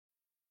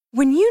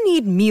When you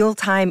need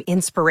mealtime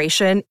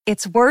inspiration,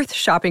 it's worth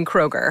shopping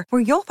Kroger,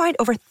 where you'll find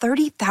over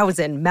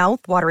 30,000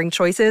 mouth-watering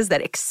choices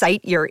that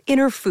excite your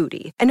inner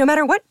foodie. And no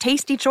matter what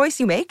tasty choice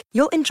you make,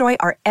 you'll enjoy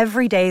our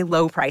everyday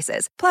low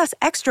prices, plus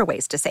extra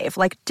ways to save,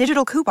 like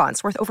digital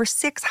coupons worth over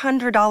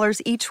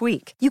 $600 each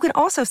week. You can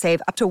also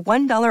save up to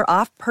 $1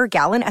 off per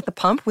gallon at the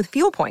pump with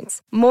fuel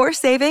points. More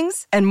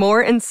savings and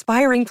more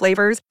inspiring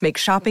flavors make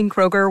shopping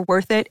Kroger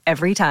worth it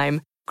every time.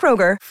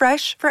 Kroger,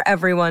 fresh for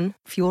everyone.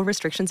 Fuel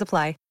restrictions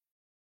apply.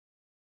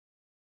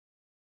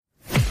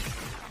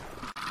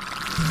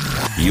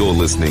 You're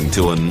listening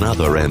to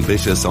another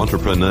Ambitious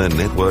Entrepreneur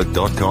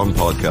Network.com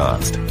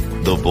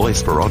podcast, the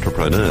voice for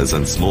entrepreneurs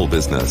and small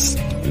business.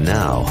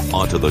 Now,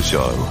 onto the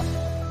show.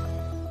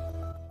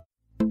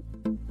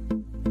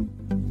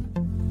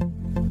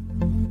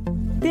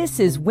 This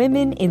is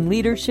Women in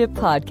Leadership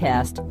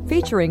Podcast,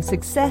 featuring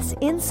success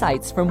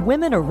insights from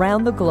women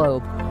around the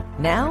globe.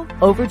 Now,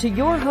 over to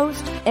your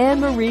host,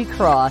 Anne-Marie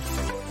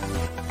Cross.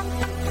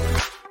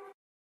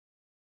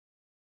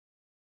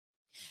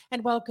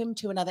 And welcome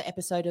to another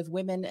episode of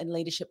Women in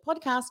Leadership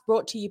Podcast,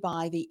 brought to you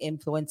by the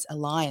Influence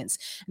Alliance.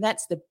 And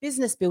that's the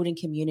business building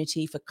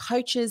community for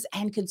coaches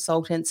and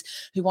consultants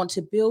who want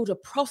to build a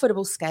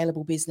profitable,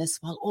 scalable business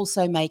while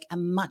also make a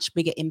much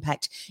bigger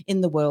impact in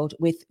the world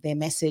with their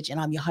message.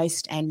 And I'm your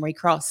host, Anne-Marie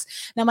Cross.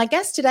 Now, my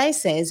guest today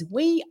says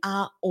we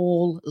are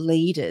all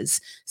leaders,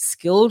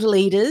 skilled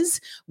leaders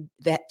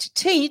that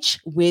teach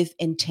with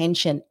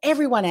intention.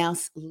 Everyone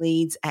else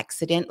leads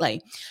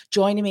accidentally.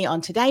 Joining me on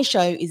today's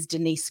show is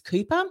Denise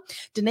Cooper.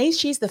 Denise,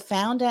 she's the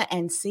founder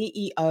and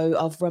CEO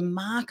of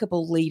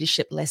Remarkable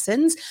Leadership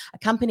Lessons, a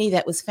company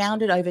that was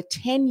founded over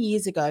 10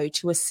 years ago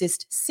to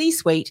assist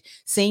C-suite,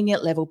 senior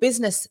level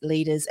business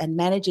leaders and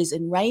managers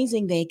in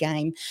raising their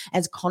game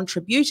as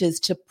contributors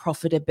to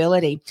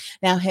profitability.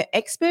 Now, her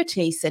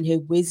expertise and her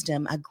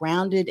wisdom are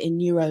grounded in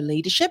neuro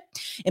leadership,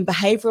 in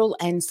behavioral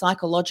and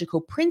psychological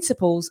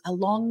principles,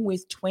 along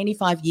with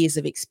 25 years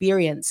of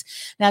experience.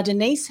 Now,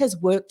 Denise has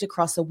worked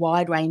across a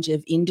wide range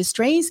of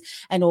industries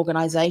and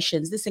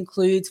organizations. This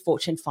includes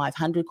Fortune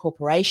 500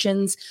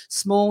 corporations,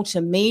 small to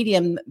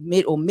medium,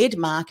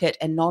 mid-market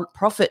and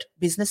non-profit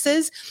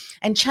businesses,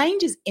 and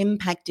change is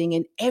impacting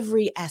in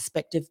every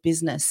aspect of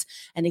business.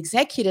 And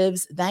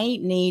executives, they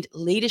need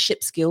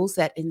leadership skills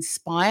that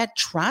inspire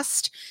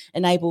trust,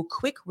 enable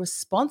quick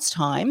response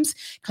times,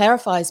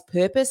 clarifies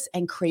purpose,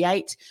 and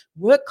create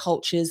work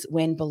cultures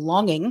where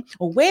belonging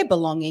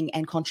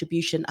and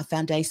contribution are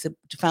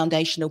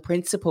foundational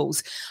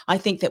principles. I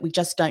think that we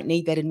just don't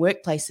need that in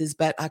workplaces,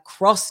 but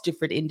across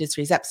different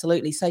industries,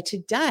 absolutely. So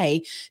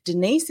today,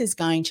 Denise is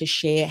going to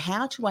share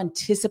how to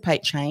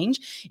anticipate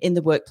change in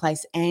the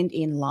workplace and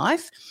in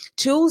life,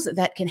 tools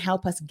that can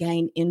help us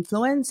gain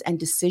influence and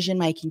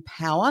decision-making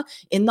power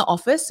in the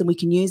office, and we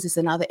can use this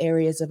in other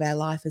areas of our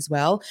life as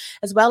well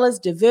as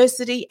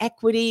diversity,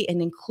 equity,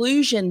 and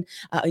inclusion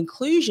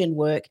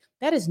work.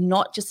 That is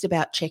not just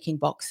about checking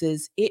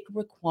boxes. It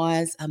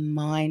requires a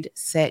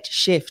mindset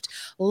shift.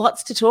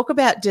 Lots to talk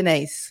about,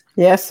 Denise.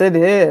 Yes, it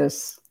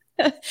is.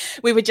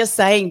 We were just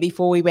saying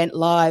before we went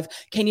live,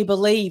 can you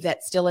believe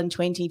that still in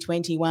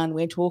 2021,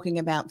 we're talking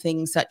about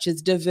things such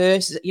as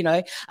diversity,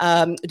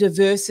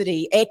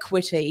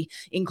 equity,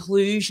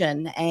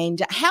 inclusion,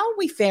 and how are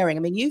we faring? I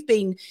mean, you've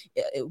been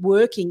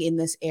working in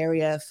this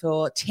area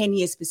for 10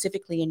 years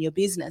specifically in your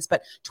business,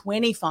 but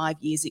 25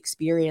 years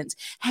experience.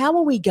 How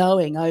are we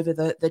going over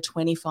the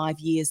 25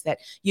 years that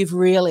you've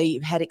really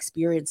had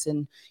experience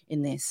in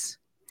this?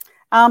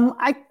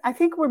 I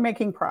think we're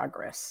making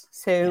progress.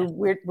 So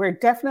we're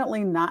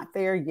definitely not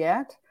there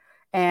yet.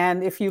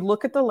 And if you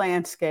look at the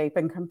landscape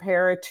and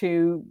compare it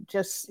to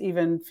just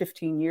even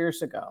 15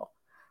 years ago,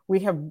 we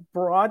have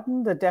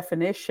broadened the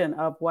definition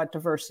of what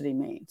diversity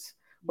means.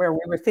 Where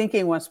we were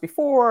thinking once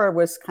before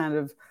was kind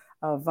of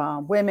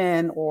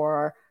women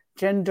or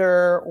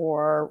gender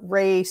or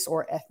race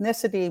or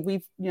ethnicity.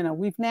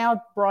 We've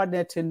now broadened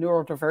it to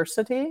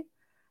neurodiversity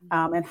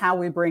and how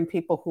we bring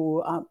people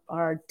who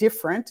are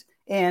different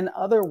in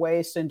other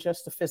ways than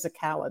just the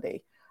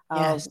physicality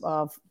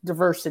of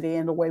diversity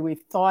and the way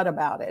we've thought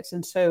about it.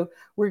 And so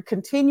we're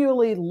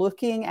continually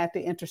looking at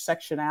the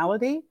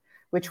intersectionality,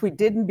 which we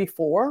didn't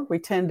before. We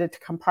tended to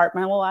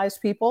compartmentalize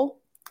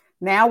people.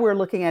 Now we're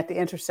looking at the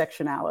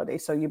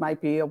intersectionality. So you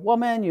might be a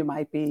woman, you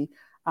might be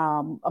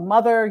a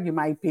mother, you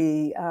might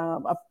be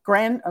a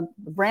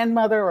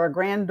grandmother or a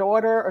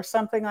granddaughter or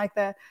something like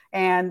that.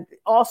 And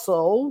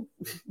also,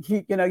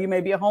 you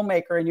may be a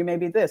homemaker and you may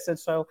be this. And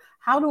so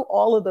how do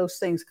all of those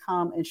things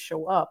come and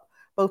show up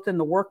both in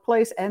the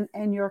workplace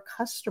and your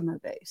customer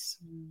base?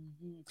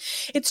 Mm-hmm.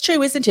 It's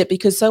true, isn't it?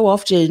 Because so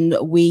often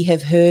we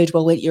have heard,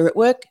 well, when you're at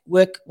work,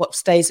 what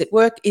stays at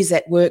work is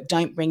at work,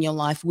 don't bring your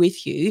life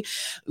with you.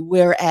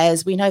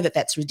 Whereas we know that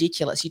that's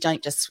ridiculous. You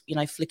don't just,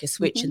 flick a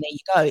switch and there you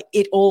go.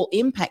 It all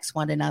impacts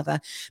one another.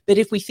 But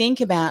if we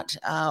think about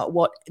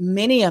what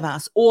many of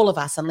us, all of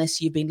us, unless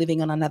you've been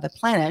living on another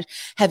planet,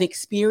 have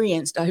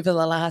experienced over the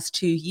last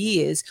 2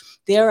 years,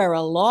 there are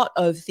a lot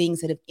of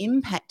things that have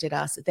impacted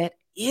us that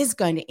is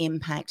going to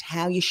impact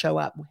how you show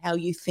up, how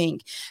you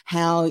think,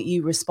 how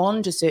you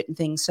respond to certain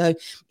things. So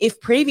if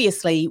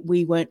previously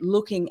we weren't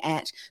looking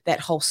at that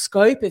whole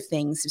scope of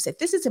things, we said,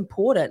 this is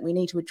important, we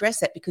need to address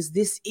that because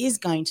this is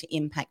going to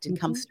impact and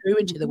come through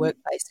into the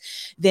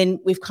workplace, then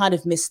we've kind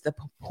of missed the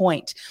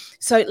point.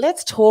 So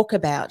let's talk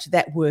about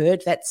that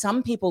word that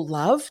some people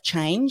love,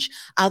 change.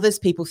 Others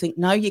people think,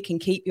 no, you can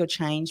keep your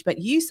change. But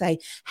you say,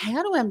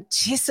 how do I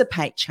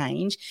anticipate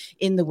change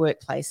in the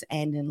workplace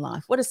and in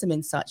life? What are some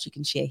insights you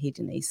can share here,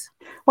 Denise?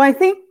 Well, I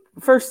think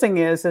first thing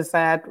is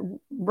that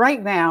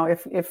right now,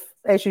 if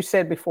as you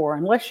said before,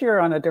 unless you're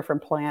on a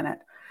different planet,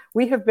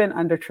 we have been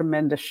under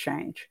tremendous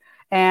change.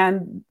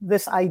 And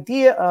this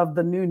idea of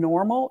the new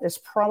normal is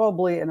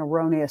probably an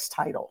erroneous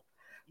title.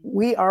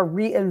 We are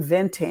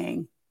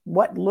reinventing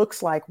what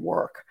looks like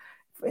work.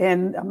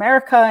 In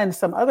America and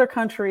some other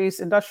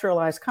countries,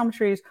 industrialized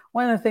countries,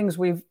 one of the things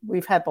we've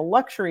had the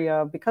luxury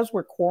of, because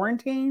we're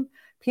quarantined,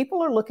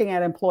 people are looking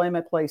at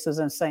employment places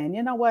and saying,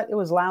 you know what, it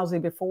was lousy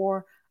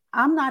before.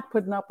 I'm not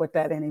putting up with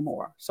that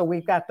anymore. So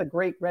we've got the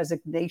great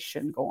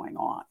resignation going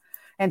on.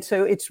 And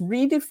so it's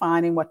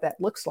redefining what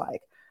that looks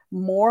like.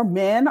 More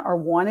men are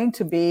wanting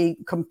to be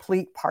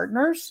complete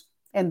partners,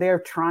 and they're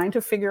trying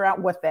to figure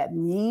out what that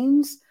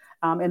means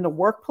in the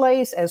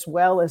workplace as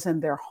well as in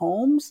their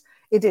homes.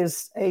 It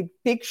is a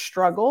big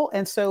struggle.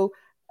 And so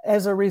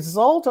as a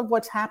result of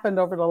what's happened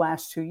over the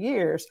last 2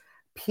 years,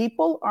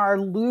 people are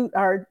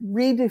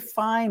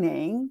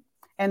redefining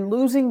and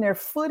losing their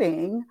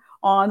footing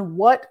on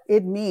what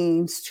it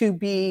means to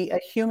be a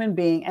human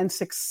being and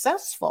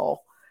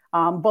successful,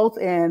 both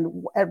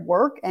at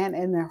work and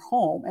in their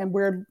home. And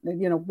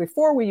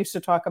before we used to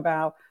talk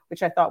about,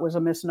 which I thought was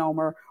a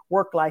misnomer,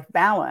 work-life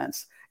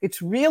balance.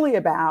 It's really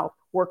about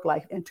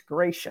work-life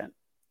integration.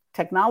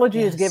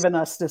 Technology has given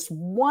us this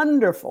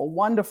wonderful,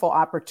 wonderful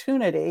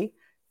opportunity,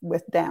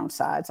 with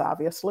downsides,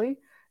 obviously,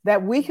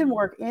 that we can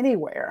work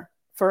anywhere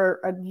for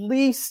at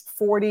least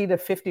 40 to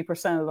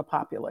 50% of the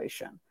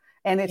population.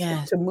 And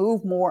it's to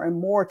move more and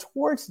more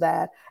towards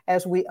that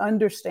as we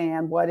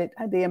understand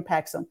the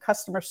impacts on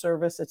customer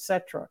service, et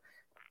cetera.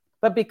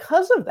 But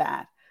because of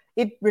that,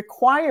 it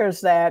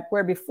requires that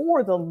where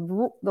before the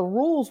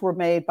rules were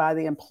made by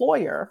the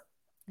employer,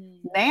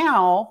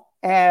 now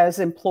as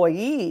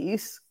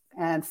employees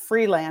and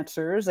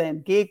freelancers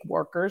and gig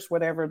workers,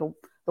 whatever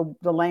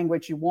the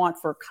language you want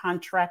for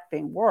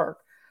contracting work,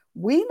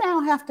 we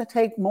now have to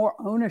take more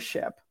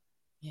ownership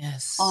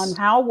on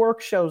how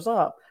work shows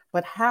up,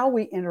 but how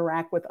we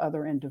interact with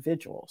other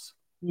individuals.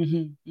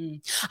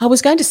 I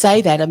was going to say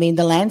that. I mean,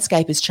 the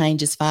landscape has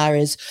changed as far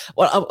as,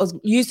 well,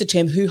 I'll use the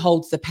term who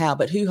holds the power,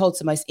 but who holds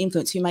the most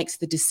influence, who makes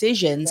the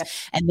decisions.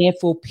 And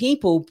therefore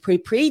people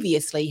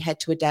previously had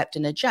to adapt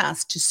and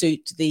adjust to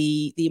suit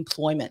the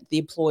employment, the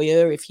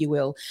employer, if you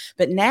will.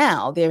 But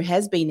now there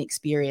has been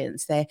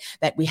experience there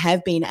that we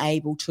have been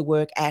able to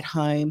work at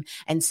home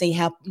and see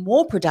how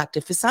more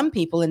productive for some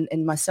people,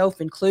 and myself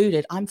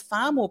included. I'm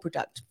far more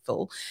productive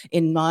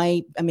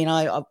I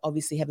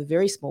obviously have a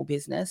very small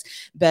business,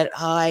 but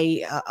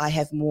I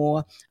have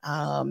more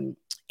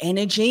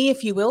energy,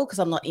 if you will, because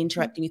I'm not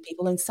interacting with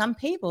people. And some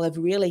people have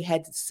really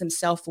had some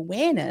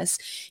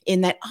self-awareness in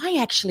that I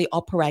actually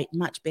operate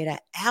much better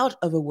out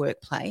of a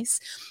workplace.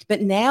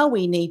 But now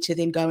we need to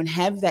then go and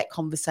have that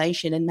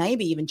conversation and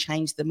maybe even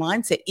change the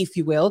mindset, if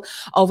you will,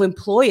 of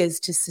employers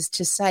to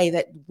say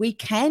that we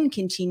can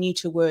continue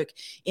to work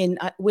in,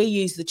 we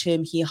use the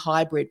term here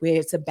hybrid, where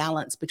it's a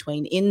balance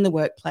between in the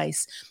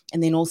workplace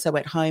and then also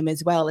at home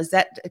as well. Is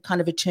that kind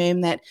of a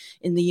term that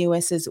in the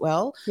US as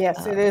well?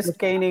 Yes, it is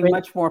gaining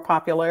much more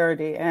popularity,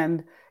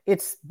 and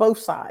it's both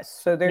sides.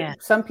 So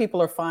some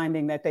people are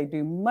finding that they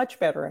do much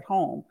better at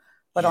home,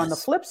 but on the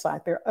flip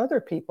side, there are other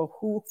people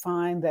who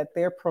find that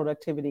their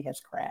productivity has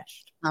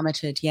crashed.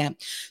 Plummeted,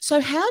 So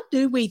how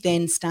do we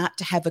then start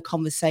to have a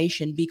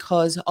conversation?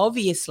 Because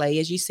obviously,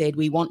 as you said,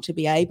 we want to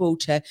be able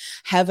to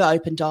have an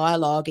open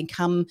dialogue and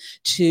come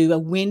to a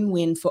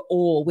win-win for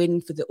all,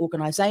 win for the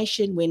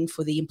organisation, win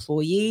for the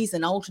employees,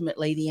 and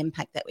ultimately the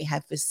impact that we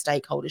have for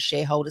stakeholders,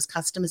 shareholders,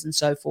 customers, and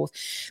so forth.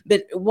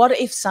 But what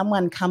if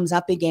someone comes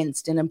up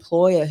against an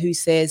employer who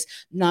says,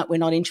 no, we're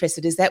not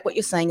interested? Is that what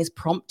you're saying is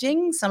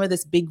prompting some of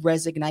this big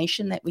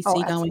resignation that we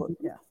see going?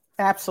 Yeah,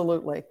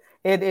 absolutely.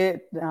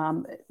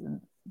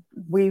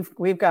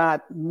 We've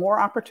got more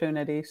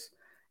opportunities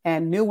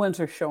and new ones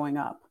are showing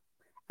up.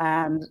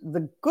 And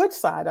the good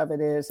side of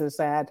it is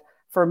that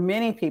for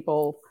many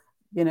people,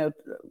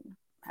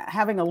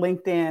 having a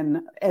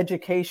LinkedIn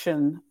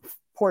education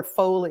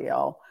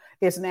portfolio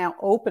is now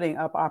opening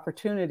up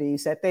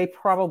opportunities that they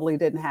probably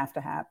didn't have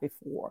to have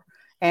before.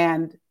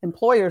 And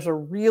employers are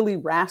really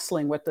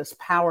wrestling with this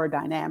power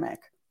dynamic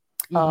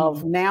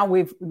of now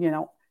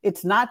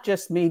it's not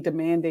just me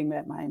demanding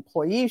that my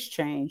employees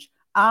change.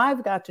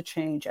 I've got to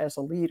change as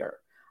a leader.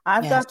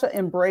 I've got to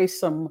embrace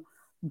some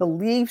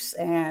beliefs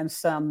and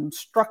some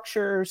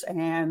structures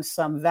and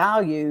some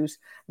values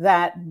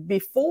that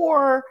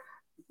before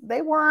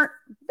they weren't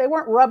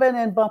rubbing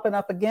and bumping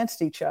up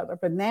against each other,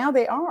 but now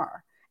they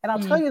are. And I'll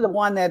tell you the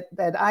one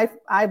that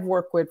I've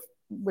worked with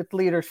with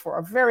leaders for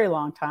a very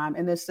long time.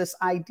 And it's this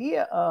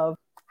idea of,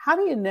 how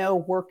do you know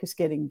work is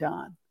getting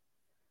done?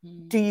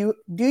 Do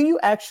you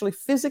actually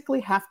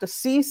physically have to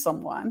see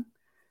someone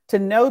to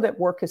know that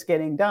work is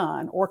getting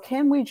done? Or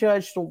can we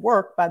judge the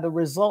work by the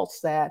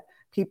results that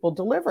people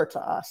deliver to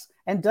us?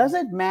 And does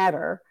it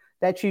matter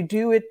that you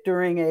do it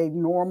during a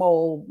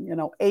normal,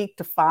 8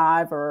 to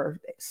 5 or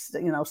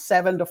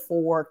 7 to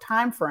 4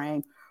 time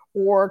frame?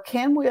 Or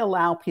can we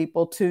allow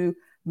people to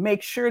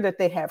make sure that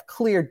they have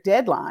clear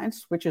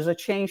deadlines, which is a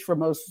change for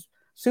most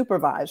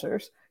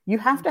supervisors? You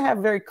have to have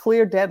very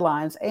clear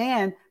deadlines,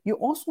 and you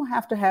also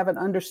have to have an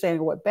understanding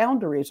of what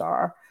boundaries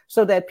are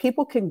so that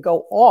people can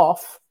go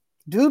off,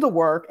 do the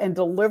work, and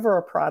deliver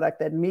a product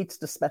that meets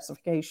the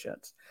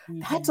specifications.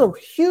 Mm-hmm. That's a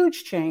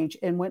huge change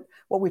in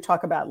what we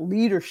talk about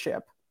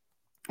leadership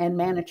and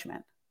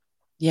management.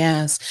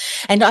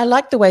 Yes. And I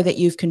like the way that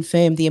you've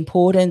confirmed the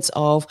importance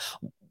of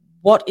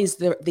what is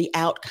the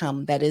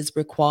outcome that is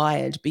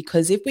required,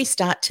 because if we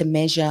start to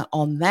measure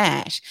on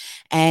that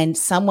and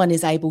someone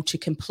is able to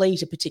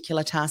complete a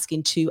particular task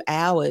in 2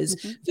 hours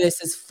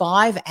versus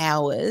 5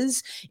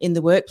 hours in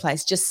the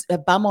workplace, just a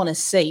bum on a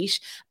seat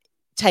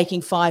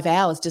taking 5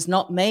 hours does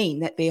not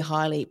mean that they're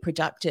highly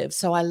productive.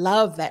 So I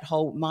love that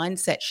whole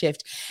mindset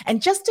shift. And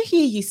just to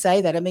hear you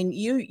say that, I mean,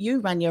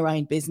 you run your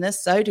own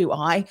business, so do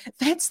I.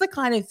 That's the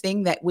kind of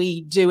thing that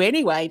we do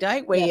anyway,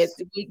 don't we? Yes.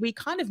 We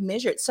kind of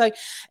measure it. So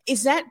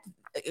is that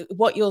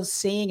what you're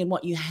seeing and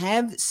what you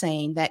have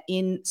seen, that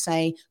in,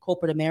 say,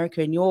 corporate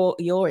America in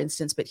your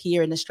instance, but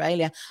here in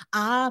Australia,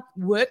 are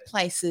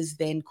workplaces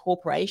then,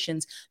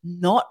 corporations,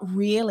 not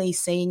really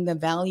seeing the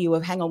value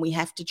of, hang on, we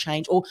have to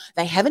change, or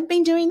they haven't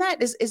been doing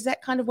that? Is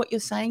that kind of what you're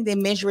saying? They're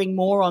measuring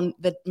more on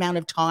the amount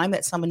of time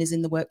that someone is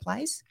in the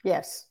workplace?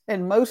 Yes.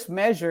 And most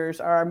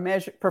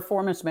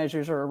performance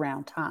measures are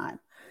around time.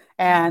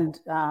 And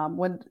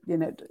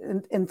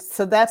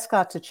so that's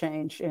got to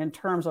change in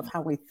terms of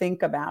how we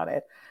think about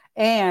it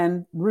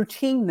and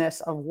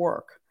routineness of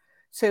work.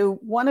 So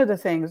one of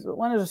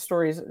the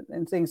stories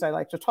and things I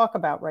like to talk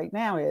about right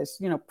now is,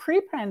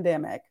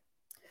 pre-pandemic.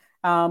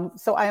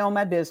 So I own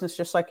my business,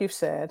 just like you've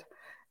said.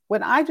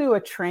 When I do a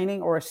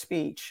training or a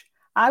speech,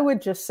 I would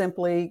just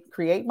simply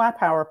create my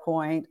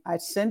PowerPoint.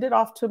 I'd send it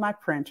off to my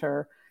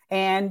printer,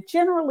 and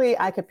generally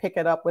I could pick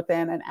it up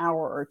within an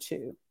hour or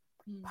two.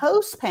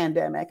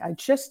 Post-pandemic, I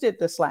just did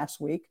this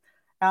last week.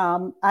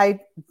 I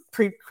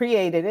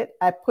created it.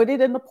 I put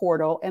it in the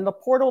portal, and the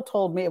portal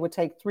told me it would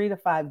take 3 to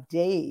 5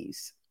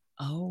 days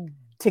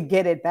to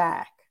get it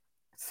back.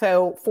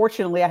 So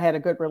fortunately, I had a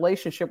good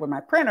relationship with my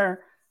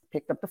printer,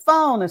 picked up the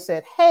phone and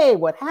said, hey,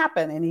 what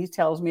happened? And he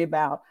tells me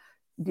about,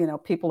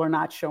 people are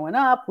not showing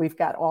up. We've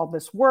got all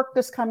this work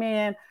that's come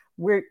in.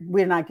 We're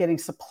not getting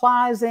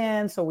supplies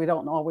in, so we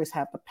don't always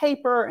have the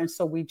paper. And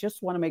so we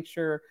just want to make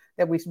sure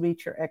that we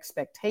meet your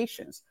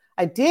expectations.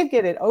 I did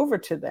get it over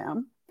to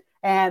them.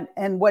 And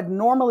what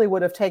normally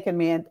would have taken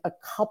me a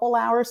couple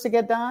hours to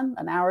get done,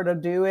 an hour to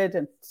do it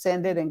and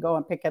send it and go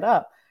and pick it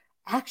up.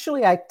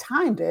 Actually, I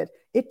timed it.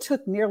 It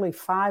took nearly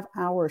 5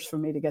 hours for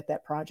me to get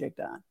that project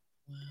done.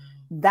 Wow.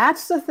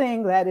 That's the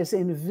thing that is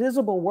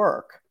invisible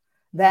work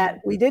that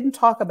we didn't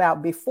talk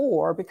about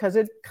before, because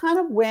it kind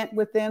of went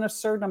within a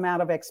certain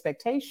amount of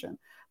expectation.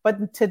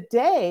 But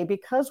today,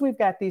 because we've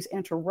got these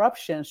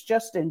interruptions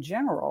just in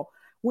general,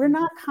 we're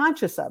not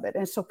conscious of it.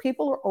 And so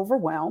people are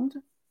overwhelmed.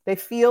 They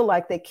feel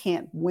like they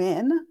can't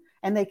win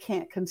and they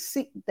can't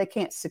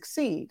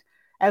succeed.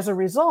 As a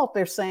result,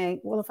 they're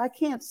saying, well, if I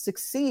can't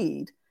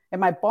succeed and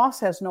my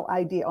boss has no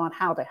idea on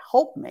how to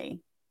help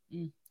me,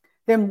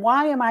 then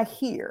why am I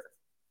here?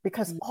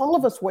 Because all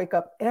of us wake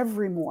up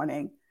every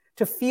morning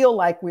to feel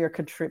like we are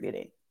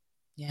contributing.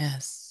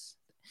 Yes.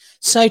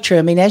 So true.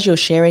 I mean, as you're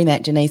sharing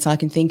that, Denise, I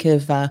can think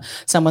of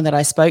someone that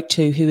I spoke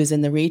to who is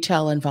in the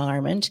retail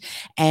environment,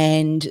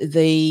 and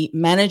the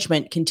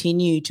management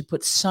continued to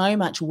put so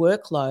much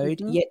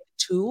workload, yet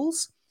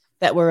tools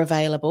that were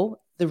available,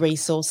 the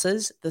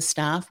resources, the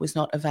staff was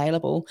not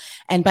available.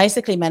 And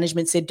basically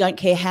management said, don't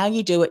care how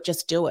you do it,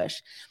 just do it.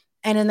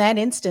 And in that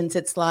instance,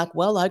 it's like,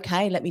 well,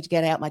 okay, let me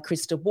get out my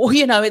crystal ball.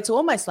 It's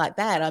almost like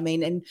that. I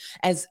mean, and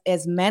as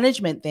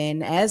management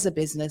then, as a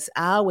business,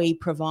 are we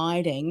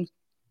providing,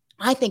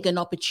 I think, an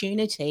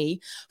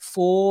opportunity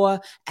for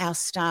our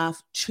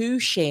staff to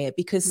share?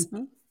 Because,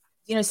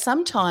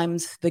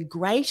 sometimes the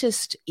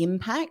greatest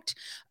impact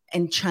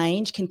and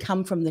change can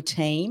come from the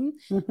team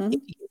if you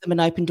give them an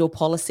open door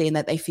policy and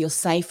that they feel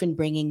safe in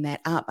bringing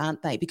that up,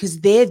 aren't they? Because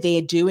they're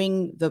there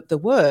doing the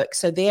work,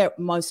 so they're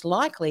most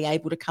likely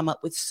able to come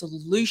up with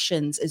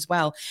solutions as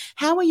well.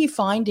 How are you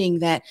finding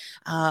that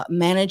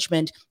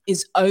management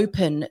is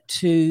open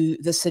to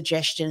the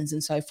suggestions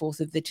and so forth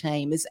of the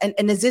team? Is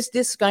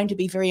this going to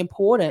be very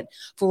important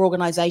for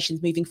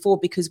organisations moving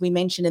forward? Because we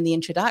mentioned in the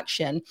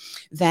introduction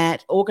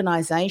that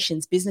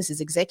organisations,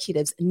 businesses,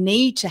 executives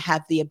need to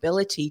have the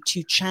ability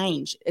to change,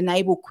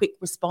 enable quick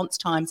response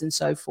times and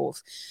so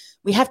forth.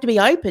 We have to be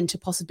open to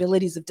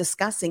possibilities of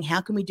discussing how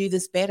can we do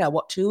this better,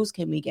 what tools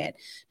can we get,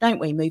 don't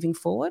we, moving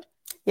forward?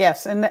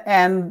 Yes,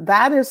 and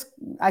that is,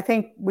 I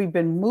think we've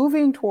been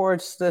moving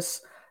towards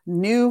this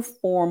new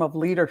form of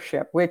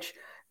leadership, which,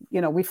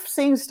 we've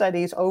seen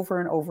studies over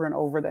and over and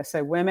over that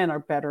say women are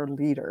better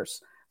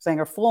leaders.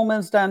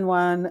 Sanger-Fullman's done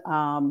one,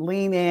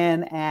 Lean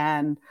In,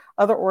 and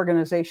other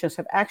organizations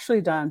have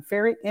actually done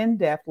very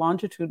in-depth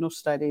longitudinal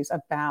studies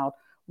about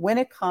when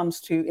it comes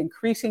to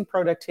increasing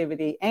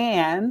productivity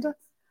and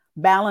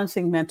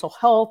balancing mental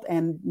health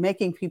and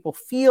making people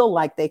feel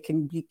like they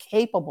can be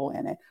capable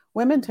in it,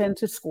 women tend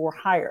to score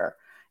higher.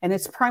 And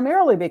it's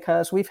primarily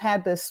because we've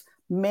had this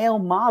male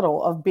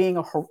model of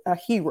being a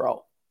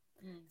hero.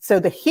 So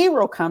the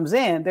hero comes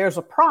in, there's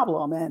a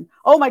problem, and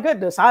oh my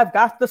goodness, I've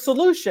got the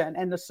solution.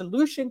 And the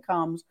solution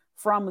comes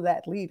from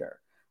that leader,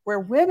 where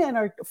women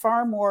are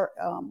far more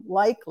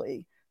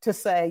likely to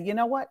say, you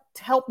know what,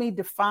 help me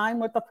define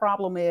what the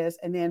problem is,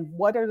 and then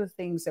what are the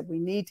things that we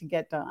need to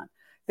get done.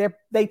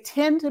 They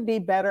tend to be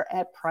better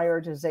at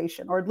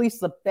prioritization, or at least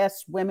the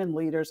best women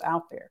leaders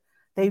out there.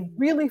 They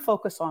really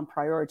focus on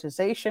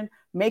prioritization,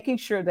 making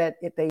sure that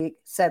if they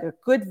set a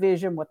good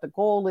vision, what the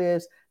goal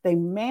is, they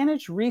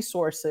manage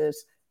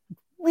resources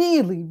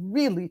really,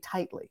 really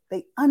tightly.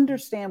 They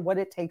understand what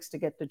it takes to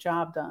get the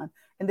job done.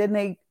 And then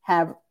they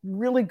have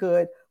really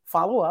good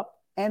follow-up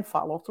and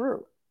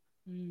follow-through.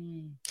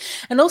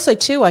 And also,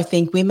 too, I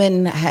think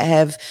women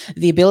have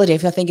the ability,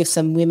 if I think of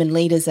some women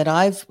leaders that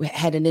I've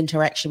had an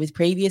interaction with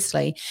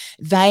previously,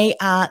 they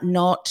are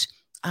not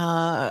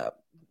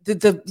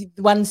the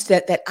ones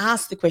that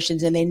ask the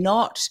questions, and they're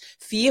not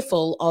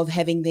fearful of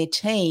having their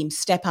team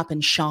step up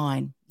and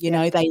shine.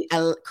 They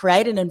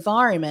create an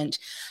environment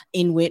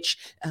in which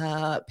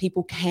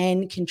people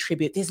can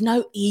contribute. There's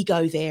no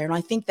ego there. And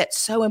I think that's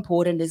so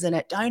important, isn't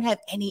it? Don't have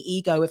any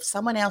ego. If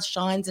someone else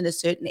shines in a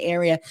certain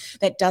area,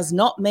 that does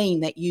not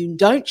mean that you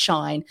don't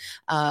shine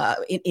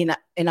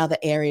in other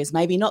areas,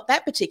 maybe not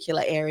that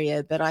particular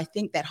area. But I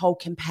think that whole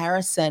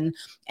comparison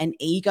and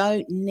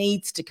ego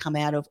needs to come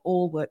out of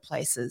all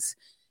workplaces.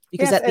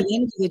 Because at the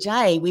end of the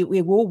day,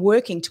 we're all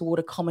working toward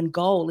a common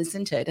goal,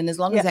 isn't it? And as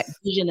long as that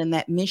vision and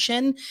that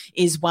mission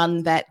is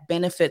one that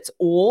benefits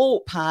all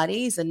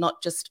parties and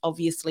not just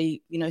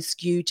obviously,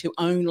 skewed to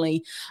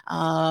only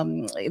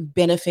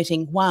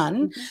benefiting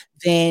one,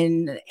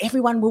 then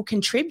everyone will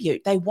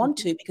contribute. They want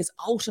to, because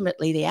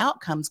ultimately the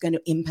outcome is going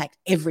to impact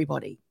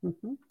everybody.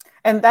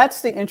 And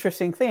that's the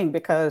interesting thing,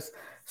 because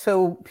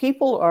so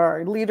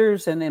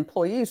leaders and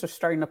employees are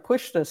starting to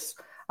push this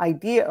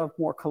idea of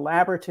more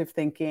collaborative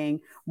thinking,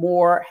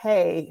 more,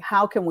 hey,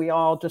 how can we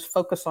all just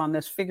focus on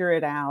this, figure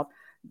it out,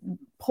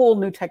 pull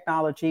new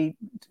technology,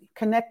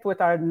 connect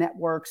with our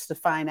networks to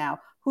find out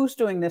who's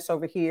doing this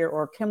over here,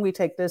 or can we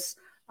take this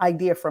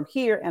idea from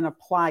here and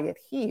apply it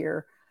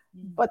here?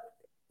 But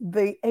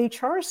the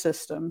HR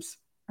systems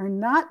are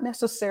not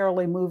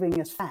necessarily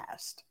moving as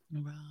fast.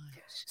 Right.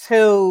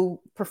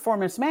 So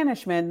performance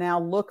management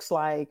now looks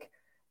like,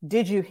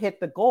 did you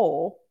hit the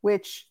goal,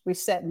 which we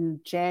set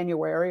in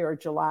January or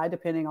July,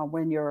 depending on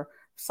when your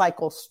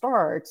cycle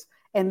starts,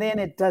 and then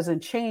it doesn't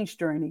change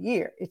during the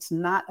year. It's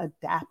not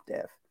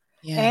adaptive.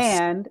 Yes.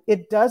 And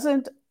it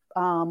doesn't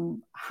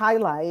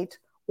highlight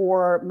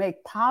or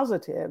make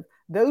positive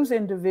those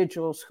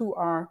individuals who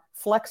are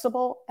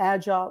flexible,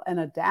 agile, and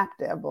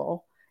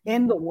adaptable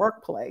in the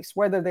workplace,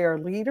 whether they're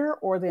a leader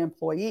or the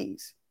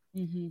employees.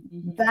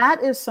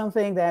 That is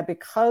something that,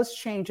 because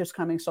change is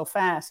coming so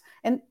fast,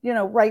 and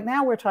right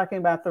now we're talking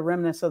about the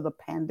remnants of the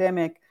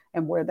pandemic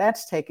and where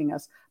that's taking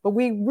us, but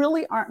we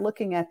really aren't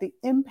looking at the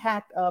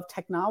impact of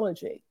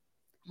technology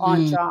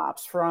on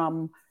jobs,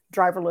 from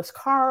driverless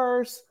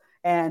cars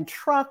and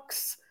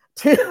trucks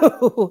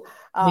to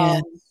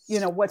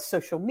what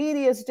social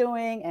media is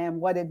doing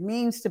and what it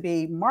means to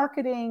be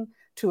marketing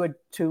to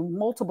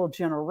multiple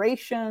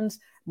generations,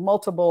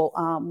 multiple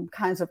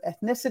kinds of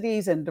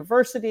ethnicities and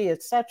diversity,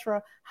 et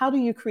cetera. How do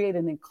you create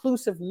an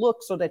inclusive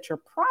look so that your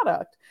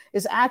product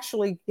is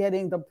actually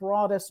getting the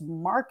broadest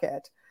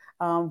market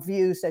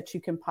views that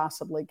you can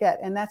possibly get?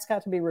 And that's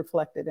got to be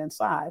reflected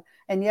inside.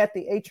 And yet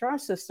the HR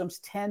systems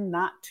tend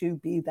not to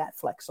be that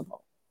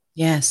flexible.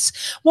 Yes.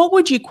 What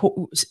would you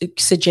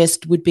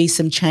suggest would be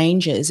some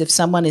changes if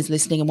someone is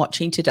listening and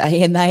watching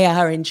today and they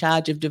are in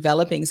charge of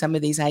developing some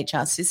of these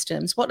HR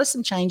systems? What are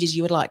some changes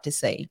you would like to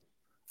see?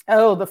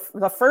 Oh,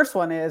 the first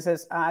one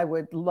is I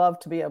would love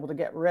to be able to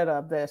get rid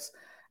of this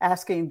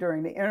asking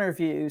during the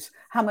interviews,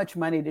 how much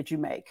money did you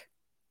make?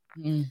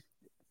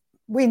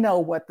 We know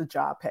what the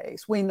job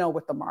pays. We know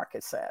what the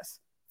market says.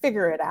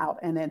 Figure it out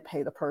and then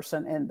pay the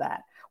person in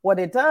that. What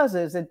it does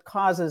is it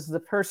causes the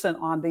person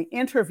on the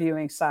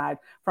interviewing side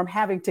from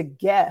having to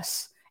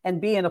guess and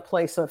be in a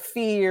place of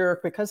fear,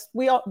 because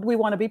we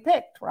want to be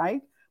picked,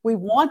 right? We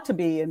want to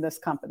be in this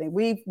company.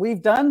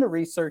 We've done the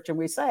research and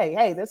we say,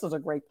 hey, this is a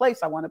great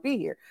place. I want to be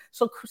here.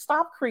 So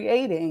stop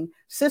creating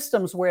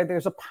systems where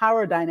there's a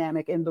power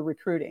dynamic in the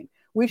recruiting.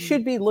 We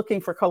should be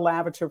looking for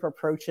collaborative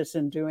approaches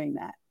in doing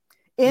that.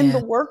 In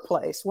the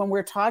workplace, when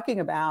we're talking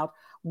about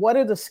what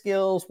are the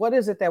skills, what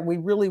is it that we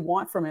really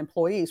want from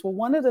employees? Well,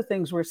 one of the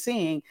things we're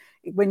seeing,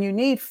 when you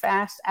need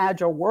fast,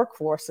 agile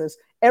workforces,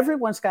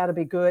 everyone's got to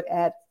be good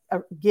at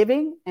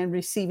giving and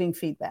receiving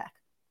feedback.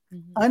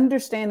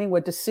 understanding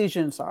what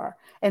decisions are.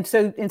 And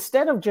so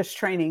instead of just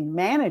training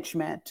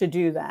management to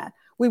do that,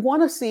 we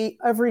want to see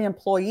every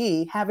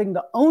employee having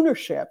the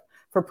ownership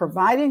for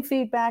providing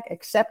feedback,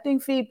 accepting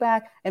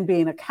feedback, and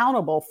being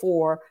accountable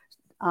for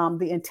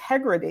the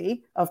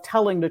integrity of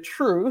telling the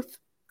truth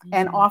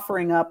and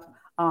offering up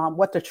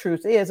what the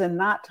truth is, and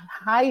not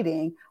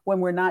hiding when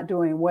we're not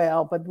doing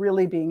well, but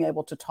really being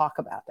able to talk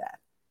about that.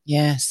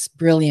 Yes,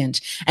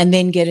 brilliant. And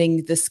then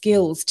getting the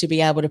skills to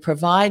be able to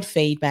provide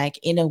feedback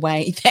in a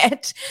way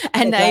that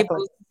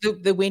enables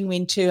the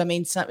win-win too. I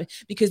mean,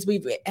 because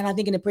and I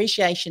think an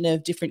appreciation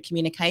of different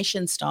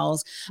communication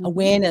styles,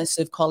 awareness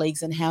of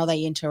colleagues and how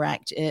they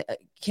interact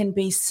can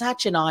be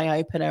such an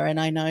eye-opener. And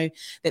I know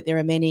that there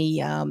are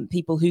many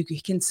people who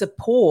can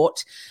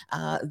support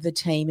the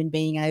team in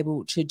being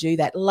able to do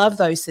that. Love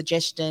those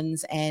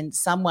suggestions. And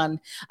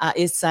someone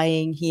is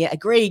saying here,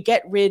 agree,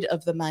 get rid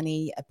of the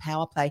money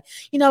power play.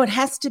 You know, it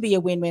has to be a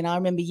win-win. I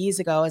remember years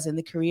ago, I was in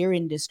the career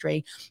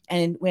industry,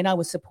 and when I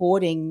was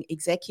supporting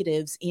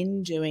executives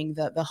in doing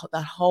the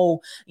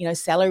whole,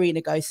 salary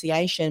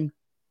negotiation,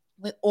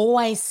 we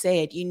always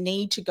said you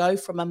need to go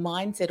from a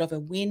mindset of a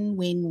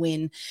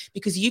win-win-win,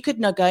 because you could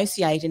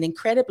negotiate an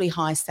incredibly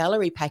high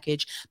salary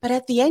package, but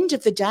at the end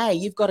of the day,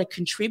 you've got to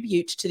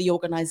contribute to the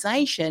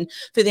organization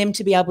for them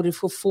to be able to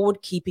afford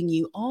keeping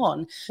you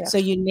on. Yeah. So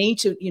you need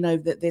to,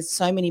 that there's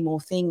so many more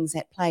things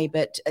at play,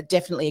 but I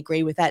definitely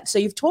agree with that. So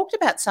you've talked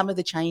about some of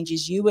the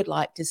changes you would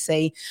like to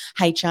see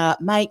HR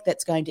make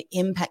that's going to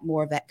impact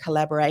more of that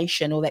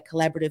collaboration or that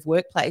collaborative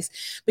workplace,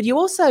 but you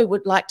also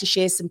would like to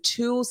share some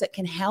tools that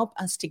can help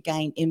us to gain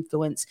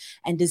influence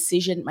and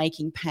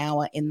decision-making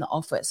power in the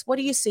office. What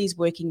do you see is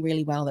working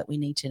really well that we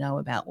need to know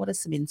about? What are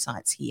some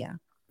insights here?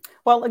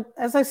 Well,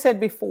 as I said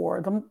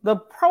before,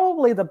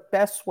 probably the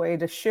best way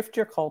to shift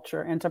your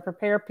culture and to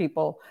prepare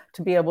people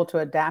to be able to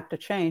adapt to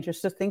change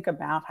is to think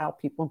about how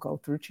people go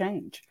through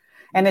change.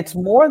 And it's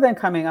more than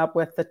coming up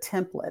with the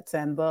templates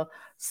and the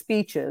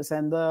speeches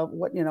and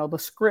the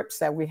scripts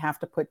that we have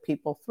to put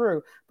people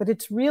through, but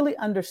it's really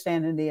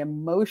understanding the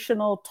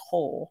emotional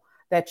toll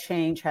that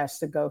change has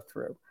to go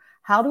through.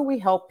 How do we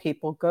help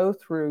people go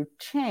through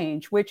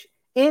change, which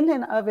in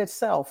and of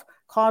itself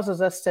causes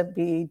us to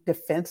be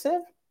defensive,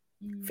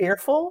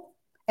 fearful,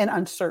 and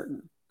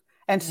uncertain?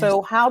 And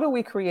so how do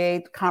we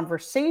create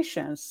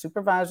conversations,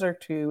 supervisor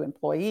to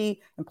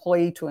employee,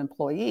 employee to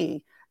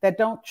employee, that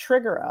don't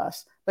trigger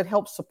us, but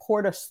help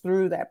support us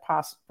through that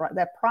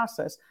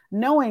process,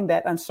 knowing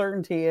that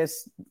uncertainty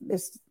is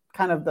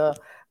kind of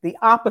the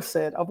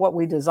opposite of what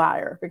we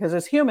desire, because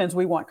as humans,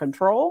 we want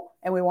control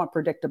and we want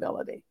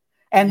predictability.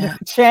 And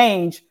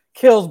change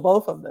kills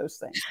both of those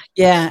things.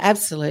 Yeah,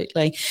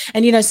 absolutely.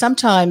 And,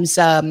 sometimes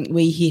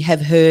we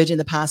have heard in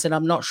the past, and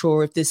I'm not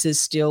sure if this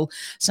is still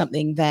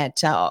something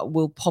that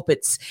will pop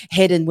its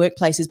head in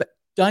workplaces, but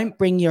don't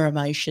bring your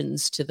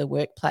emotions to the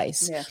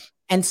workplace. Yeah.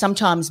 And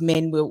sometimes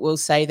men will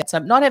say that. So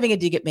I'm not having a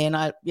dig at men.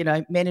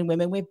 Men and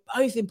women, we're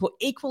both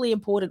equally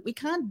important. We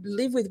can't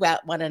live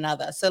without one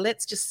another. So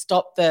let's just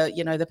stop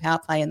the power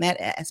play in that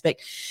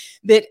aspect.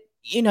 But,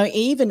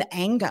 even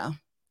anger,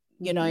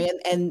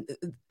 and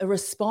a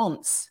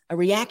response, a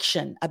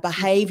reaction, a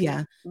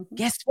behavior,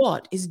 guess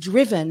what, is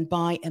driven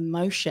by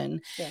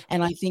emotion. Yeah.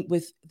 And I think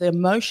with the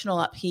emotional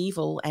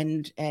upheaval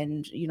and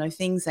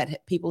things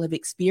that people have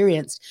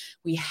experienced,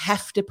 we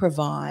have to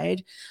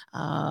provide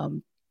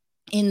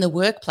in the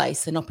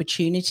workplace an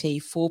opportunity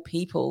for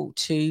people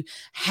to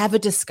have a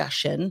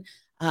discussion.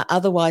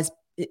 Otherwise,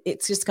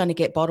 it's just going to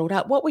get bottled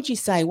up. What would you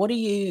say? What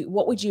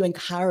would you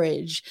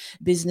encourage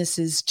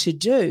businesses to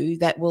do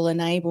that will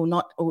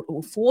enable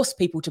or force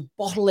people to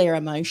bottle their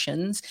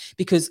emotions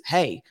because,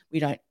 hey, we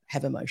don't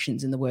have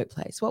emotions in the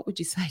workplace? What would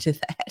you say to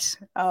that?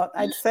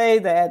 I'd say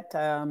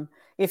that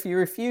if you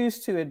refuse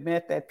to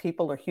admit that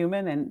people are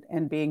human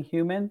and being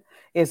human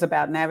is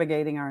about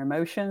navigating our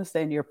emotions,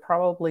 then you're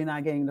probably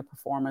not getting the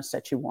performance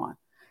that you want.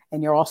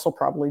 And you're also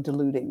probably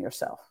deluding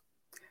yourself.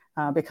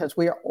 Because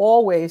we are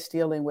always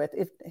dealing with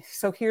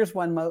so here's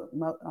one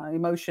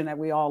emotion that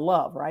we all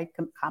love, right?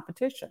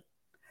 Competition,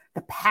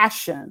 the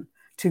passion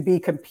to be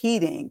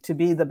competing, to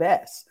be the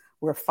best.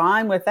 We're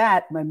fine with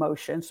that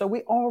emotion. So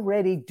we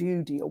already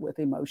do deal with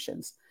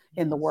emotions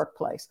in the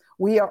workplace.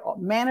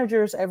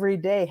 Managers every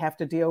day have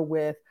to deal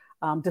with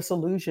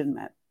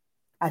disillusionment.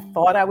 I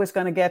thought I was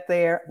going to get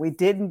there. We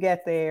didn't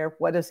get there.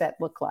 What does that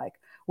look like?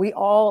 We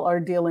all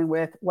are dealing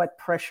with what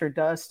pressure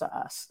does to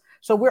us.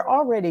 So we're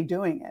already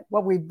doing it.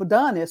 What we've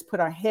done is put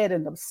our head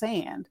in the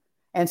sand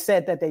and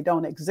said that they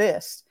don't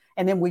exist.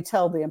 And then we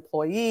tell the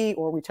employee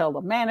or we tell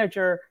the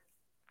manager,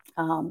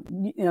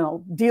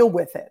 deal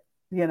with it.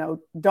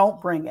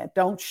 Don't bring it,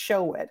 don't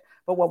show it.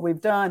 But what we've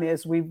done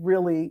is we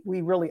really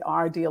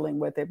are dealing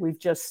with it. We've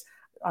just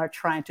are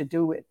trying to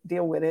deal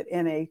with it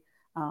in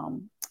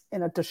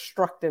a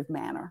destructive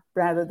manner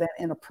rather than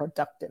in a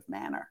productive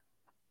manner.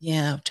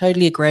 Yeah,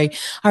 totally agree.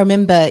 I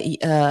remember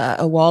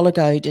a while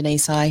ago,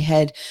 Denise, I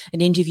had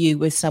an interview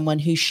with someone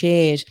who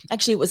shared.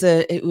 Actually,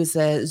 it was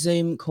a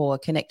Zoom call, a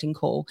connecting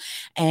call,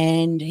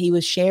 and he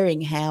was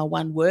sharing how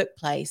one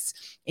workplace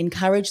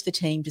encouraged the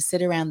team to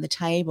sit around the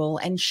table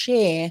and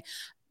share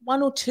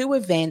one or two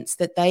events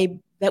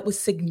that was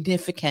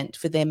significant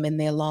for them in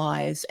their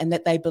lives and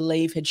that they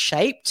believe had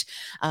shaped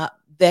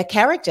their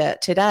character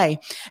today.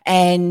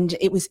 And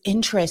it was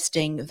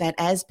interesting that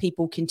as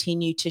people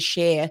continue to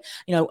share,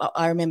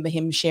 I remember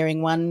him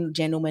sharing, one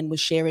gentleman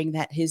was sharing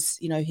that his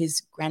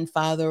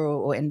grandfather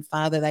and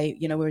father, they,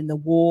 were in the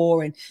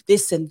war and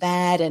this and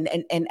that,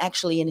 and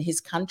actually in his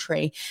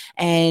country,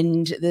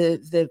 and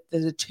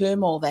the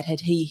turmoil that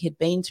he had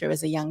been through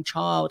as a young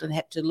child and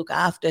had to look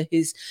after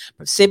his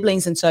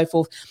siblings and so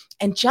forth.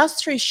 And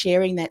just through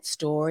sharing that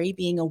story,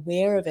 being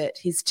aware of it,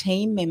 his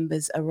team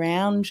members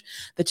around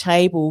the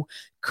table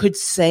could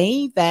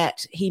see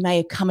that he may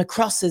have come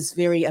across as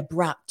very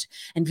abrupt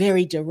and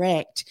very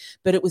direct,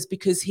 but it was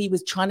because he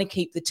was trying to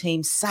keep the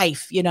team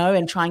safe,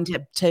 and trying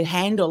to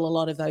handle a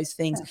lot of those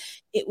things.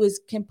 Yeah. It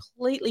was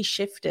completely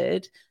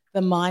shifted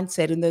the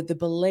mindset and the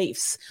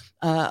beliefs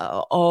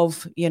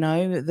of,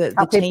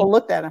 how people team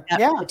looked at him.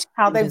 Yeah,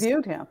 how they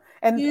viewed him.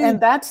 And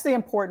that's the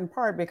important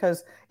part,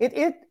 because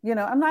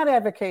I'm not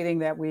advocating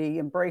that we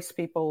embrace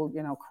people,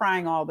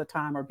 crying all the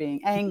time or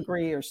being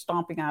angry or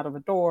stomping out of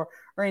a door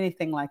or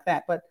anything like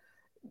that. But,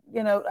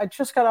 I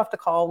just got off the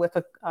call with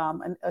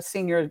a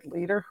senior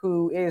leader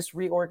who is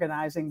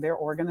reorganizing their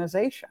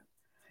organization.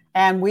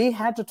 And we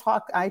had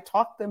to I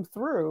talked them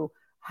through,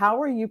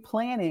 how are you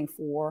planning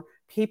for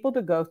people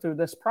to go through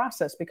this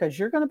process? Because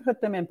you're going to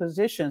put them in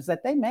positions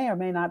that they may or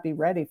may not be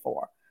ready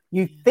for.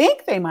 You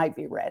think they might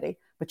be ready,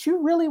 but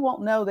you really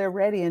won't know they're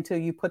ready until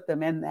you put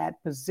them in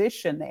that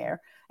position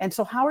there. And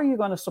so how are you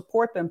going to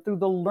support them through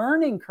the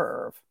learning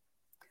curve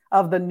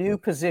of the new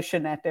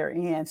position that they're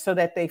in, so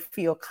that they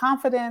feel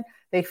confident,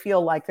 they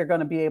feel like they're going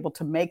to be able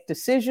to make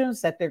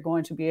decisions, that they're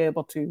going to be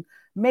able to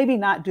maybe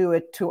not do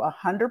it to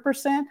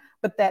 100%,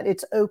 but that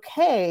it's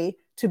okay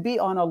to be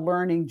on a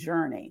learning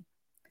journey.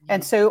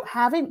 And so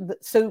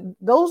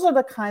those are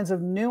the kinds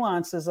of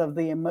nuances of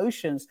the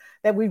emotions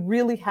that we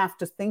really have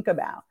to think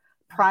about.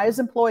 Prize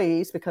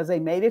employees, because they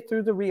made it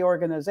through the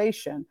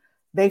reorganization,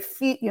 they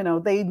feel,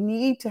 they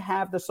need to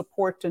have the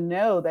support to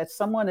know that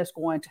someone is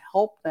going to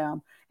help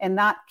them and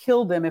not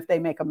kill them if they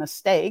make a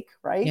mistake,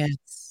 right?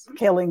 Yes.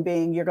 Killing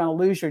being you're going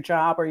to lose your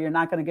job, or you're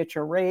not going to get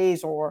your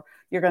raise, or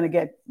you're going to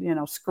get,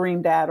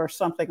 screamed at or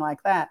something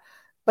like that.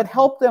 But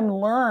help them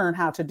learn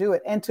how to do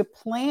it and to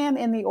plan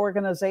in the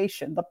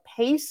organization, the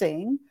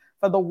pacing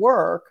for the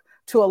work,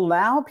 to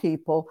allow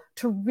people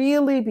to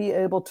really be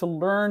able to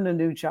learn the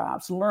new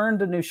jobs, learn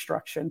the new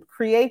structure, and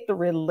create the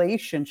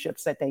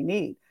relationships that they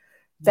need.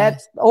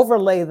 That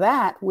overlay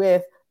that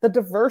with the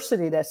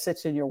diversity that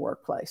sits in your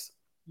workplace.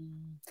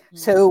 Mm-hmm.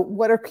 So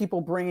what are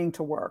people bringing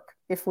to work?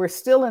 If we're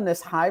still in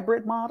this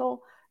hybrid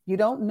model, you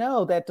don't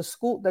know that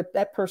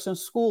that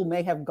person's school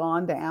may have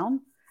gone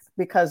down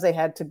because they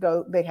had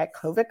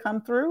COVID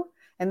come through,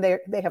 and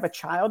they have a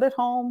child at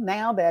home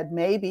now that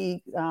may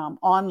be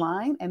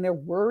online, and they're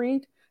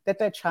worried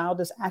that child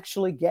is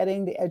actually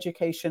getting the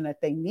education that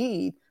they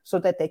need so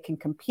that they can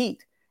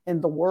compete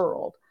in the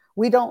world.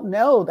 We don't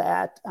know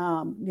that,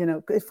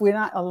 if we're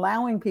not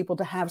allowing people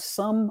to have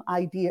some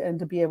idea and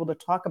to be able to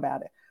talk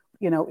about it.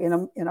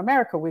 In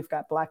America, we've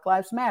got Black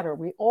Lives Matter.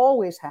 We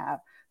always have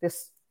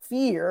this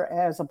fear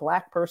as a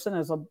Black person,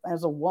 as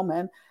a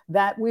woman,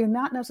 that we're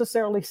not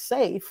necessarily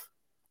safe.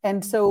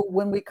 And so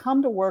when we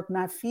come to work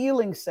not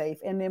feeling safe,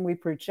 and then we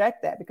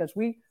project that because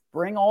we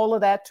bring all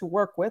of that to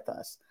work with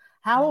us,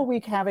 how are we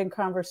having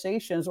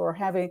conversations or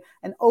having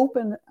an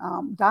open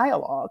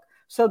dialogue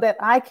so that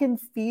I can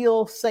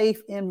feel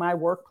safe in my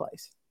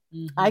workplace?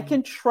 Mm-hmm. I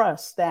can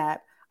trust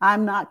that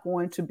I'm not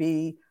going to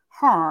be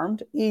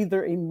harmed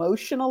either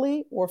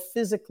emotionally or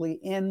physically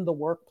in the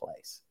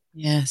workplace.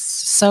 Yes,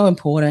 so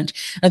important.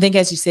 I think,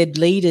 as you said,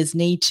 leaders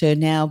need to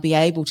now be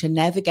able to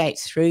navigate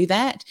through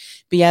that,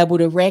 be able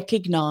to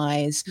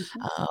recognize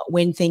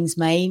when things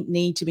may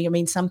need to be. I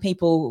mean, some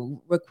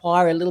people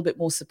require a little bit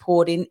more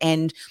support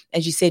and,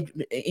 as you said,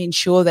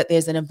 ensure that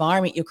there's an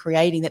environment you're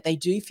creating that they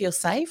do feel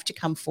safe to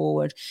come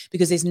forward,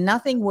 because there's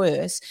nothing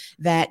worse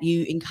that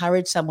you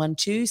encourage someone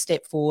to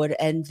step forward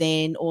and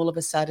then all of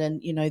a sudden,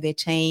 their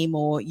team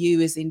or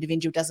you as the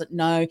individual doesn't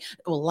know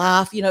or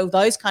laugh,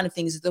 those kind of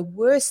things are the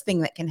worst thing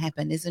that can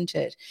happen, isn't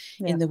it,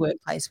 in the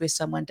workplace where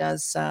someone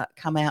does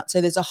come out. So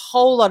there's a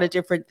whole lot of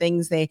different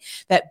things there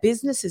that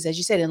businesses, as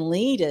you said, and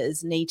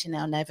leaders need to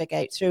now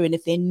navigate through. And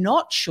if they're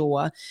not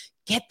sure,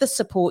 get the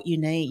support you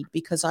need,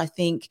 because I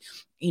think,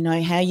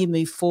 how you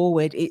move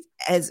forward,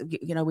 as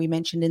you know, we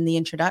mentioned in the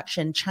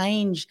introduction,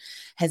 change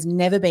has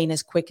never been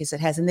as quick as it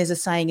has. And there's a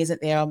saying,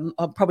 isn't there?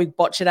 I'll probably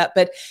botch it up,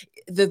 but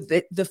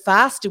the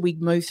faster we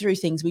move through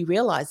things, we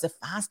realize the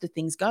faster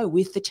things go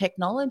with the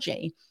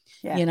technology.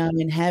 Yeah. You know,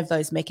 and have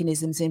those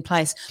mechanisms in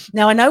place.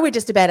 Now, I know we're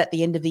just about at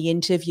the end of the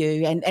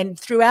interview, and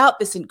throughout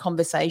this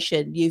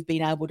conversation, you've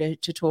been able to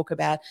talk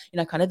about, you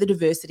know, kind of the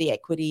diversity,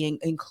 equity,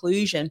 and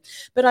inclusion.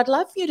 But I'd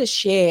love for you to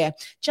share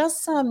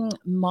just some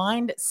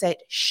mindset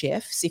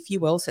shifts, if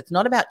you will. So it's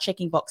not about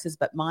checking boxes,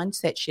 but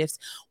mindset shifts.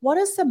 What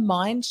are some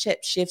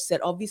mindset shifts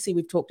that obviously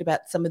we've talked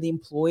about some of the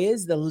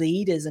employers, the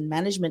leaders, and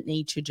management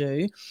need to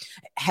do?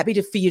 Happy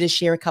for you to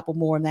share a couple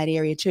more in that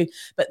area too.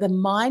 But the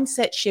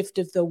mindset shift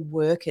of the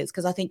workers,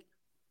 because I think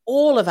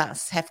all of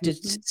us have to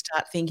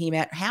start thinking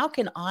about, how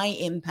can I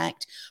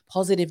impact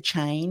positive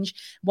change?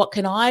 What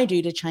can I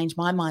do to change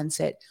my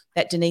mindset?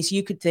 That, Denise,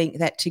 you could think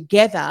that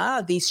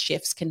together these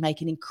shifts can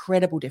make an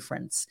incredible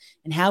difference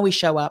in how we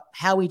show up,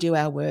 how we do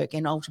our work,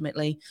 and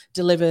ultimately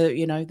deliver,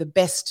 you know, the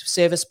best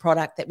service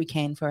product that we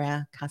can for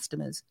our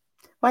customers.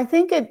 Well, I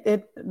think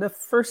the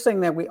first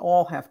thing that we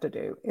all have to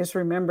do is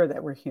remember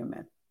that we're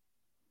human.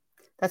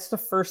 That's the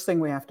first thing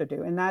we have to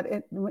do,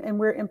 and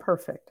we're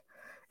imperfect.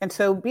 And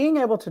so being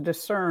able to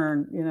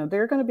discern, you know,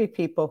 there are going to be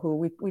people who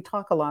we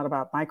talk a lot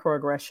about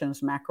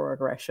microaggressions,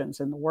 macroaggressions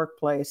in the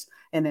workplace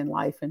and in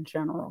life in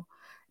general.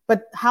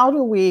 But how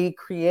do we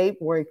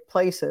create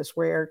workplaces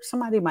where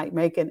somebody might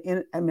make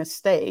a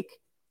mistake?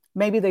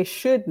 Maybe they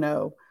should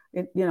know,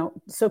 you know,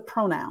 so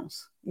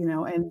pronouns, you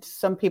know, and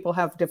some people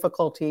have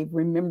difficulty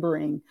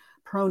remembering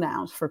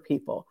pronouns for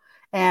people.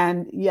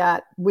 And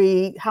yet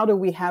how do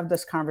we have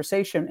this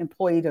conversation,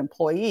 employee to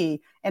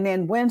employee? And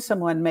then when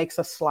someone makes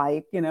a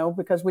slight, you know,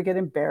 because we get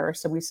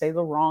embarrassed and we say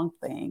the wrong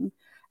thing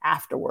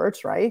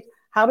afterwards, right?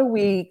 How do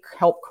we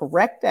help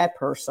correct that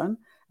person,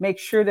 make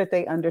sure that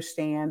they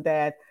understand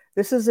that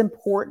this is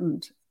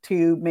important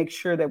to make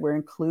sure that we're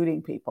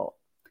including people?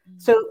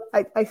 So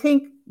I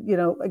think, you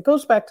know, it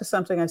goes back to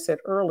something I said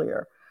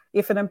earlier.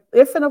 If in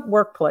a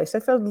workplace,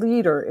 if a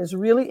leader is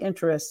really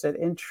interested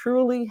in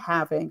truly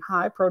having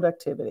high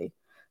productivity,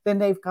 then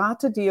they've got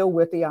to deal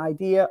with the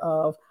idea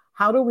of,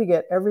 how do we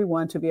get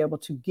everyone to be able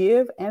to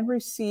give and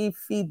receive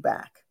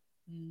feedback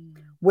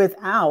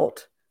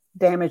without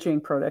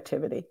damaging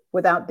productivity,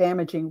 without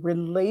damaging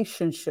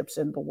relationships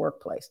in the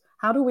workplace?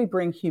 How do we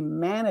bring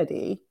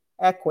humanity,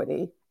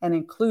 equity, and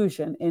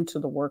inclusion into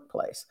the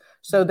workplace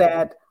so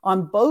that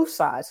on both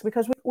sides,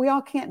 because we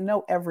all can't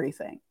know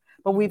everything,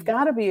 but we've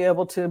got to be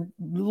able to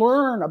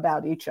learn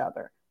about each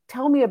other.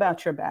 Tell me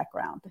about your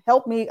background.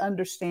 Help me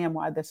understand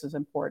why this is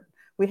important.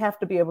 We have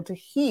to be able to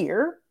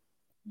hear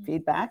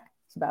feedback.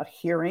 It's about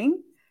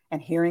hearing,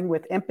 and hearing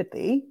with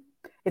empathy.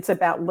 It's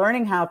about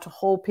learning how to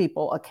hold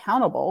people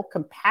accountable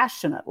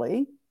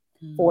compassionately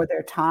for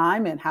their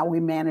time and how we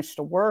manage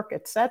to work,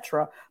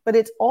 etc. But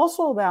it's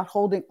also about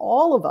holding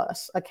all of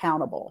us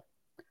accountable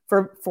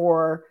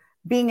for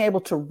being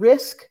able to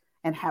risk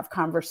and have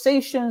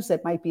conversations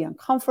that might be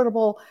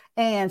uncomfortable,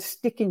 and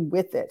sticking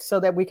with it so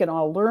that we can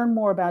all learn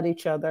more about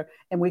each other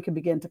and we can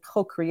begin to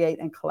co-create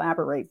and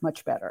collaborate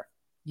much better.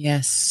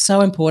 Yes,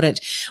 so important.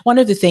 One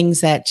of the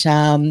things that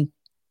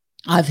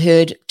I've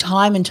heard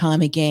time and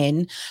time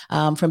again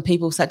from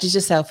people such as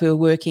yourself who are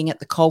working at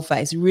the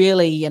coalface,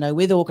 really, you know,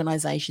 with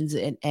organizations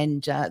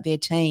and their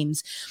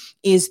teams,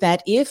 is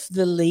that if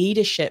the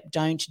leadership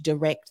don't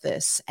direct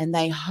this, and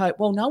they hope,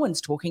 well, no one's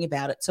talking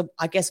about it, so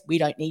I guess we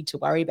don't need to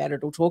worry about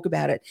it or talk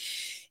about it.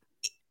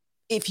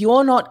 If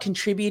you're not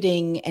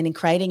contributing and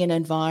creating an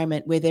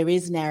environment where there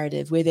is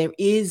narrative, where there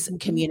is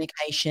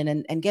communication,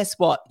 and guess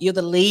what? You're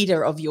the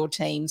leader of your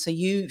team, so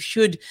you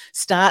should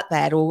start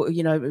that. Or,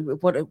 you know,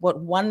 what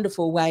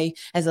wonderful way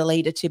as a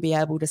leader to be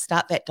able to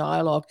start that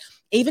dialogue.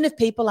 Even if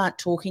people aren't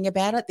talking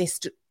about it,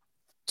 they're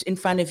in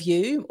front of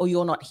you, or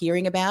you're not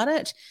hearing about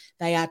it,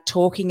 they are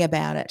talking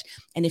about it.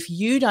 And if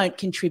you don't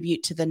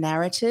contribute to the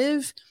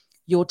narrative,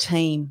 your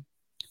team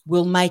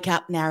will make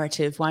up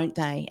narrative, won't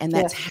they? And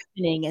that's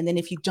happening. And then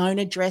if you don't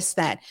address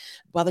that,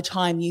 by the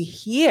time you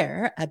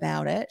hear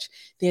about it,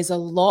 there's a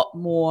lot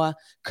more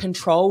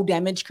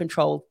damage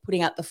control,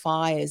 putting out the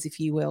fires, if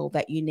you will,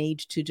 that you need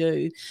to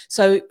do.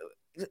 So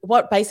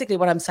what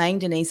I'm saying,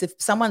 Denise, if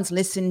someone's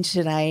listened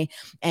today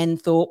and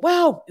thought,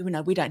 well, you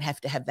know, we don't have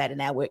to have that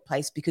in our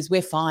workplace because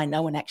we're fine,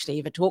 no one actually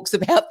ever talks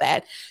about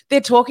that. They're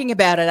talking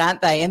about it,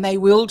 aren't they? And they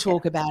will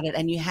talk about it,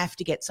 and you have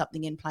to get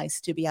something in place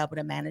to be able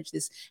to manage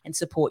this and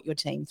support your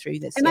team through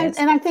this. And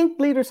I think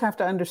leaders have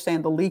to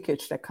understand the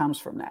leakage that comes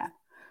from that.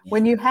 Yeah.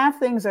 When you have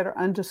things that are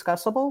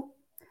undiscussable,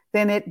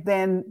 then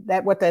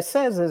what that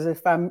says is,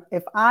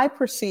 if I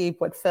perceive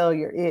what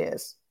failure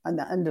is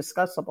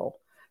undiscussable,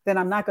 then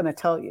I'm not going to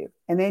tell you.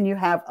 And then you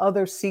have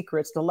other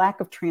secrets. The lack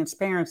of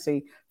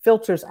transparency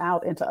filters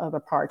out into other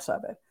parts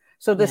of it.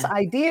 So this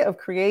idea of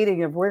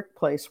creating a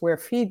workplace where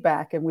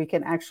feedback and we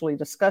can actually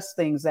discuss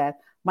things that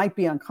might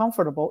be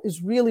uncomfortable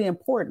is really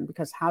important,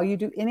 because how you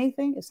do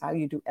anything is how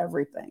you do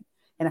everything.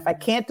 And if I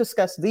can't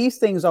discuss these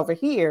things over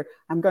here,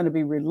 I'm going to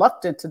be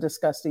reluctant to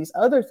discuss these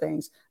other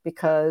things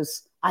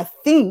because I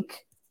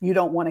think you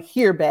don't want to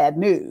hear bad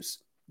news.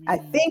 I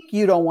think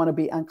you don't want to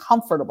be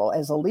uncomfortable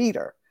as a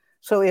leader.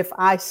 So if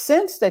I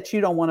sense that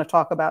you don't want to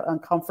talk about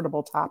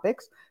uncomfortable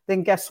topics,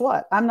 then guess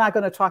what? I'm not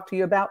going to talk to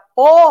you about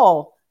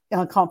all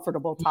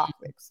uncomfortable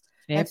topics.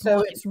 And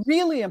so it's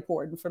really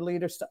important for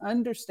leaders to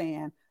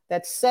understand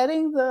that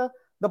setting the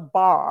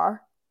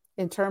bar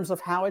in terms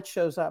of how it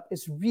shows up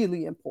is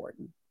really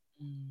important.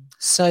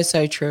 So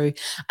true.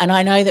 And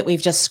I know that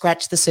we've just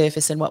scratched the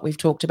surface in what we've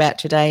talked about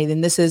today.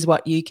 Then this is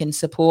what you can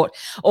support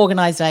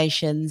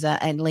organizations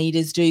and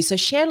leaders do. So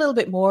share a little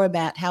bit more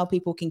about how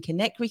people can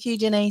connect with you,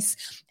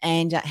 Denise,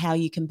 and how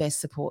you can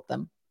best support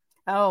them.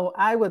 Oh,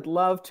 I would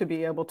love to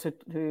be able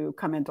to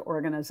come into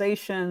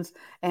organizations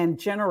and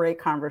generate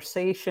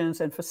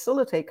conversations and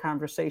facilitate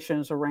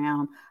conversations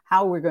around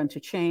how we're going to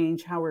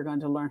change, how we're going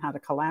to learn how to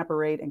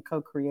collaborate and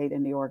co-create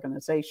in the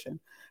organization.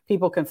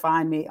 People can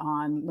find me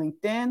on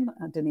LinkedIn,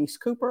 Denise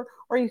Cooper,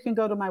 or you can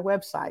go to my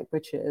website,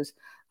 which is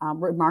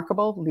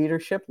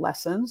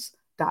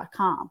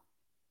remarkableleadershiplessons.com.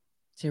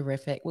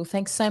 Terrific. Well,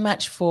 thanks so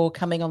much for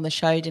coming on the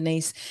show,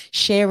 Denise,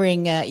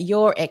 sharing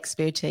your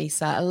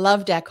expertise. I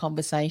loved our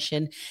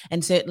conversation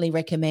and certainly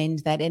recommend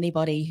that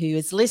anybody who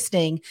is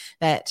listening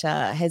that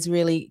has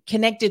really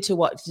connected to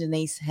what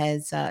Denise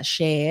has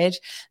shared,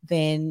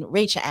 then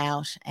reach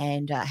out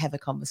and have a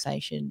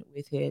conversation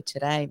with her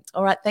today.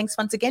 All right. Thanks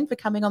once again for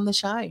coming on the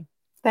show.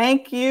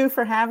 Thank you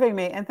for having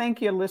me. And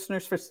thank you,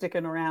 listeners, for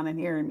sticking around and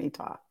hearing me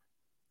talk.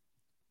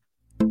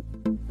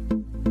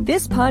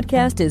 This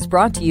podcast is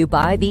brought to you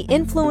by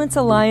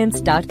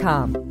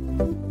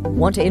theinfluencealliance.com.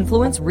 Want to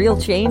influence real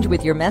change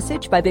with your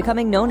message by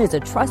becoming known as a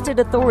trusted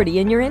authority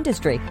in your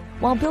industry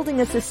while building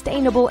a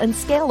sustainable and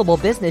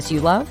scalable business you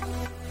love?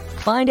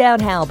 Find out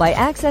how by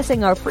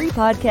accessing our free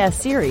podcast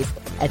series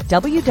at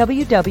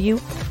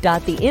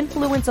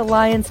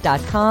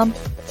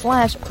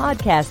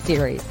www.theinfluencealliance.com/podcast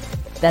series.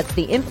 That's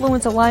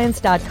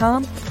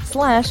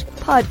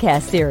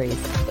theinfluencealliance.com/podcast series.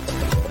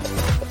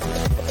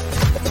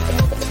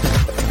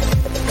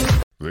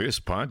 This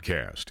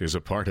podcast is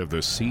a part of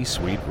the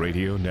C-Suite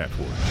Radio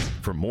Network.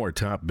 For more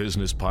top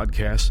business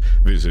podcasts,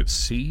 visit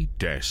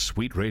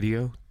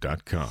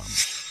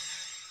c-suiteradio.com.